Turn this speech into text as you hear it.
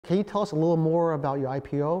Can you tell us a little more about your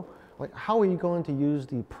IPO? Like, how are you going to use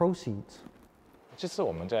the proceeds?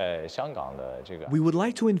 We would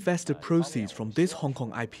like to invest the proceeds from this Hong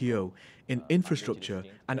Kong IPO in infrastructure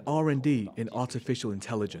and R&D in artificial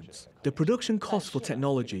intelligence. The production cost for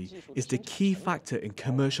technology is the key factor in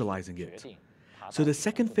commercializing it. So the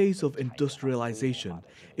second phase of industrialization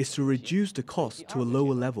is to reduce the cost to a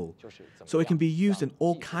lower level, so it can be used in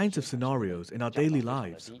all kinds of scenarios in our daily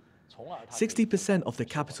lives. 60% of the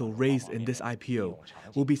capital raised in this IPO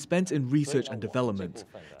will be spent in research and development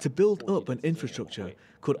to build up an infrastructure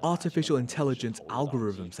called Artificial Intelligence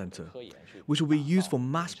Algorithm Center, which will be used for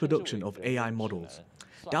mass production of AI models.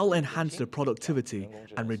 That will enhance the productivity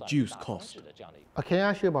and reduce cost. Can I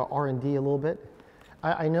ask you about R&D a little bit?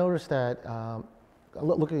 I noticed that,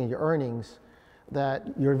 looking at your earnings, that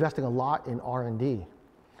you're investing a lot in R&D.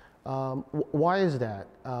 Why is that?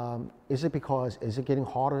 Is it because is it getting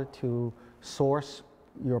harder to source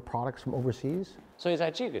your products from overseas?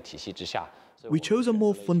 We chose a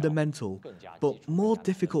more fundamental but more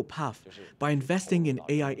difficult path by investing in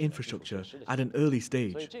AI infrastructure at an early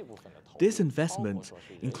stage. This investment,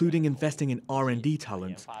 including investing in R&D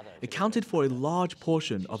talent, accounted for a large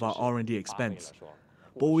portion of our R&D expense.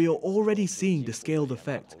 But we are already seeing the scaled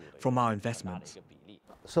effect from our investments.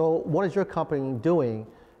 So what is your company doing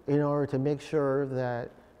in order to make sure that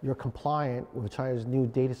you're compliant with China's new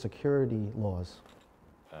data security laws?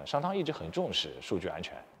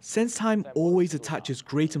 SenseTime always attaches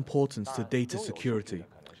great importance to data security.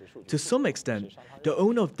 To some extent, the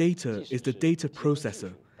owner of data is the data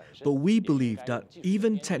processor, but we believe that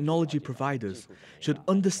even technology providers should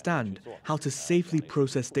understand how to safely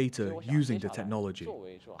process data using the technology.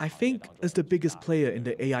 I think as the biggest player in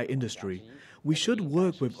the AI industry, we should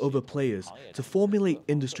work with other players to formulate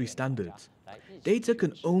industry standards. Data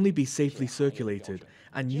can only be safely circulated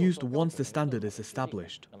and used once the standard is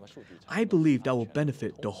established. I believe that will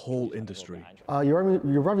benefit the whole industry. Your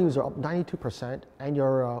revenues are up 92%, and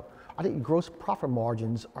your I think gross profit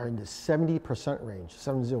margins are in the 70% range.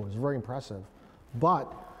 70 is very impressive.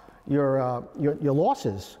 But your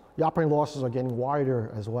losses, your operating losses are getting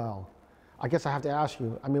wider as well. I guess I have to ask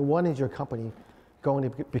you, I mean, when is your company going to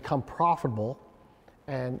become profitable,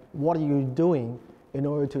 and what are you doing in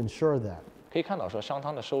order to ensure that?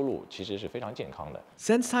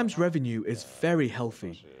 SenseTime's revenue is very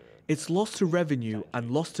healthy. Its loss to revenue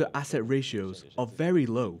and loss to asset ratios are very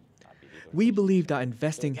low. We believe that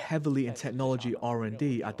investing heavily in technology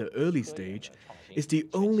R&D at the early stage is the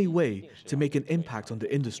only way to make an impact on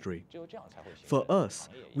the industry. For us,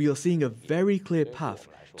 we are seeing a very clear path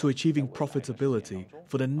to achieving profitability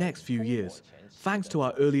for the next few years, thanks to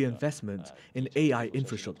our early investment in AI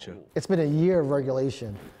infrastructure. It's been a year of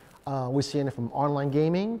regulation. We're seeing it from online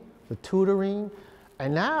gaming, the tutoring,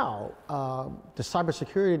 and now the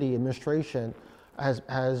Cybersecurity Administration has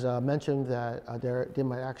mentioned that they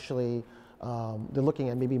might actually, they're looking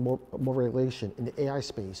at maybe more regulation in the AI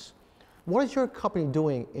space. What is your company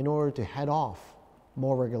doing in order to head off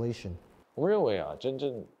more regulation?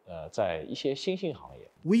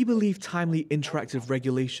 We believe timely interactive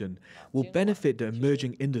regulation will benefit the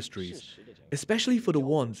emerging industries, especially for the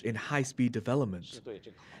ones in high-speed development.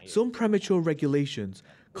 Some premature regulations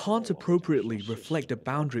can't appropriately reflect the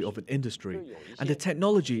boundary of an industry and the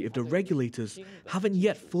technology if the regulators haven't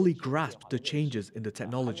yet fully grasped the changes in the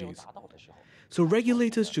technologies. So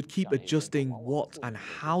regulators should keep adjusting what and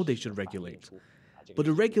how they should regulate. But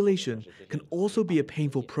the regulation can also be a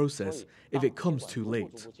painful process if it comes too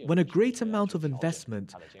late. When a great amount of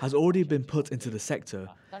investment has already been put into the sector,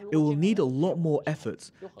 it will need a lot more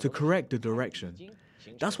efforts to correct the direction.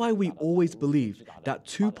 That's why we always believe that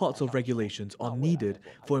two parts of regulations are needed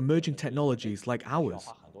for emerging technologies like ours.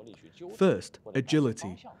 First,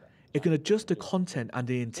 agility. It can adjust the content and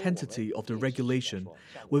the intensity of the regulation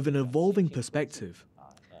with an evolving perspective.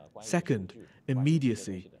 Second,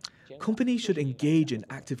 immediacy. Companies should engage in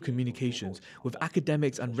active communications with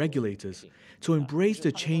academics and regulators to embrace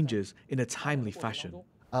the changes in a timely fashion.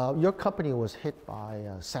 Your company was hit by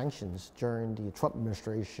sanctions during the Trump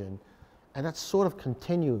administration, and that's sort of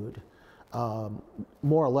continued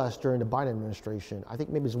more or less during the Biden administration. I think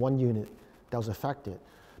maybe it's one unit that was affected.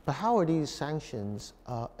 But how are these sanctions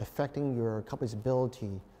affecting your company's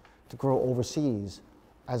ability to grow overseas,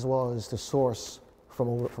 as well as to source from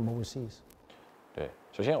overseas?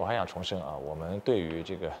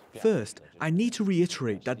 First, I need to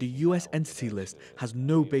reiterate that the US entity list has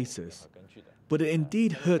no basis, but it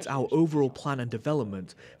indeed hurts our overall plan and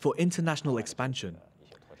development for international expansion.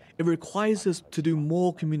 It requires us to do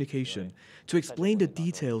more communication to explain the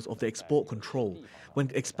details of the export control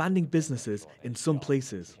when expanding businesses in some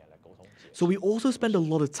places. So we also spend a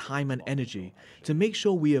lot of time and energy to make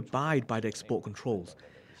sure we abide by the export controls.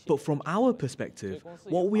 But from our perspective,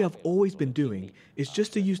 what we have always been doing is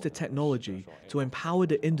just to use the technology to empower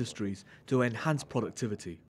the industries to enhance productivity.